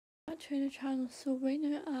to the channel. So right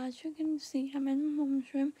now, as you can see, I'm in my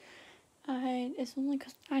mum's room, and it's only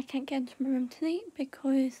because I can't get into my room tonight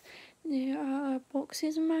because there are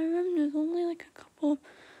boxes in my room. There's only like a couple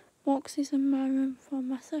boxes in my room for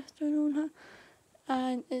my sister and all that,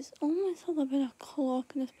 and it's almost 11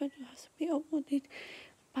 o'clock and this video has to be uploaded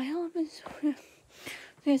by 11, so yeah.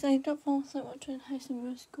 Because I ended up falling asleep watching High School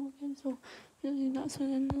Musical again, so really that's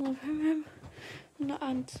in the living room. And I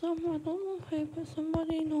don't know how, but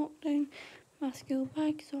somebody knocked down my school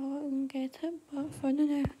bag, so I didn't get it. But for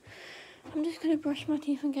now, I'm just gonna brush my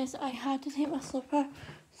teeth, and guess I had to take my slipper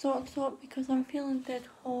socks off because I'm feeling dead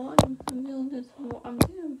hot. I'm feeling dead hot. I'm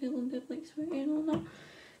feeling dead like sweaty and all that,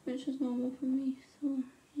 which is normal for me. So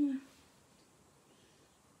yeah.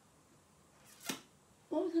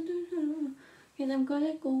 What was I doing? I don't know. Okay, I'm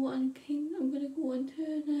gonna go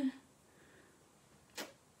into the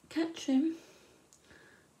kitchen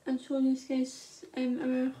and show you guys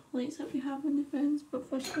our lights that we have in the fence. But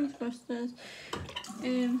first things first is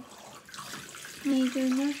me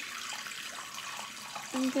doing this.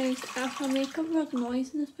 And guys, if I make a weird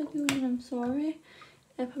noise in this video, then I'm sorry.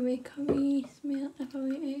 If I make a wee smell, if I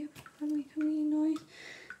make a wee noise,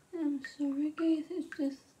 I'm sorry guys. It's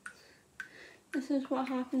just, this is what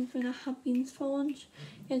happens when I have beans for lunch.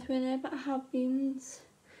 Is whenever I have beans,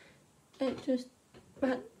 it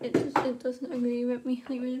doesn't agree with me.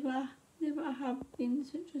 Like whenever I have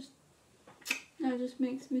beans, it just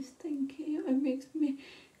makes me stinky. It makes me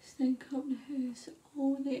stink up the house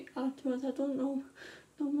all day afterwards. I don't know.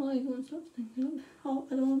 Normally I don't stop stinking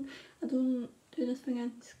up. I don't do this thing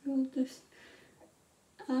in school.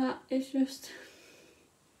 It's just,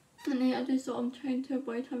 and then I just thought I'm trying to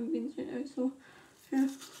avoid having beans right now. So yeah,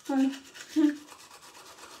 bye.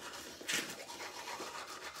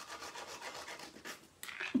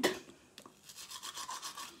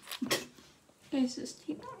 Guys, it's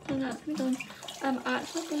tea, so that's me done. I'm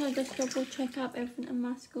actually going to just double check up everything in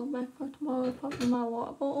my school bag for tomorrow, apart from my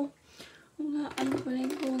water bottle. I'm going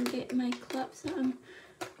to go and get my clips that I'm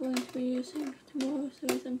going to be using tomorrow. So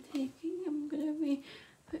as I'm going to be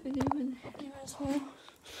putting them in here as well.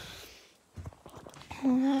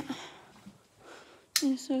 All that.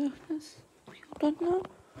 Yeah, so that's all done now.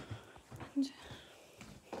 And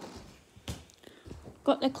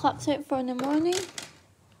got the clips out for in the morning.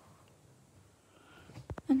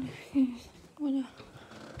 And I'm gonna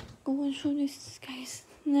go and show these guys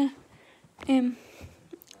the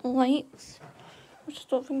lights, which I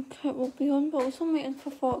don't think it will be on, but also I'm waiting for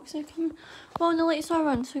Foxy coming. Well, the lights are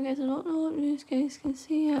on, so guys, I don't know if you guys can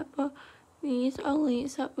see it, but these are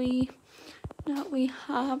lights that we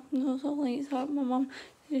have. And those are lights that my mum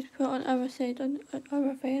just put on our side on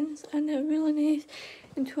our fence, and they're really nice.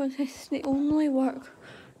 And to us, they only work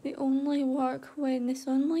when the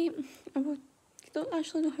sunlight. I don't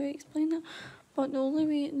actually know how to explain that, but the only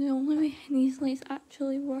way these lights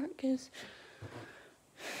actually work is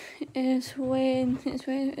when it's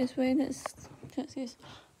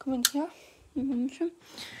coming here in my room.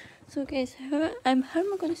 So guys, how am I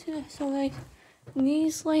going to say this? So guys,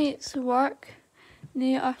 these lights work.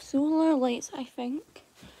 They are solar lights, I think.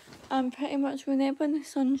 And pretty much whenever the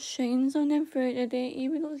sun shines on them throughout the day,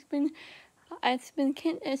 even though it's been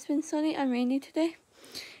sunny and rainy today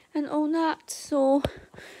and all that, so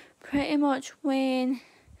pretty much when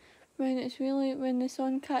the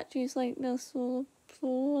sun catches like the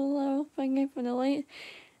solar thingy for the light,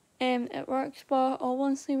 it works. But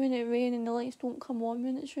obviously when it rains and the lights don't come on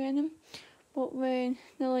when it's raining, but when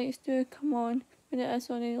the lights do come on, when it is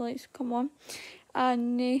sunny, the lights come on,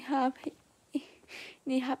 and they have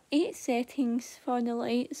 8 settings for the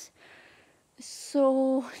lights.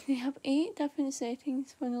 So they have 8 different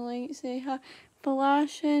settings for the lights. They have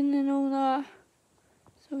flashing and all that.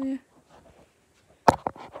 So yeah.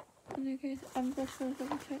 And guys, I'm just going to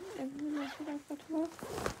double check everything else for tomorrow,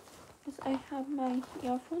 because I have my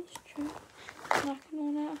earphones too. Knocking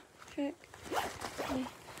on that. Check. Yeah.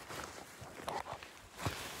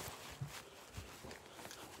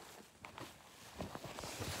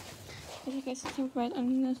 Okay guys, it's red,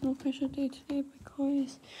 and there's no pressure day today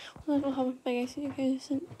because well, I don't have a big. I see you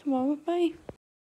guys tomorrow. Bye.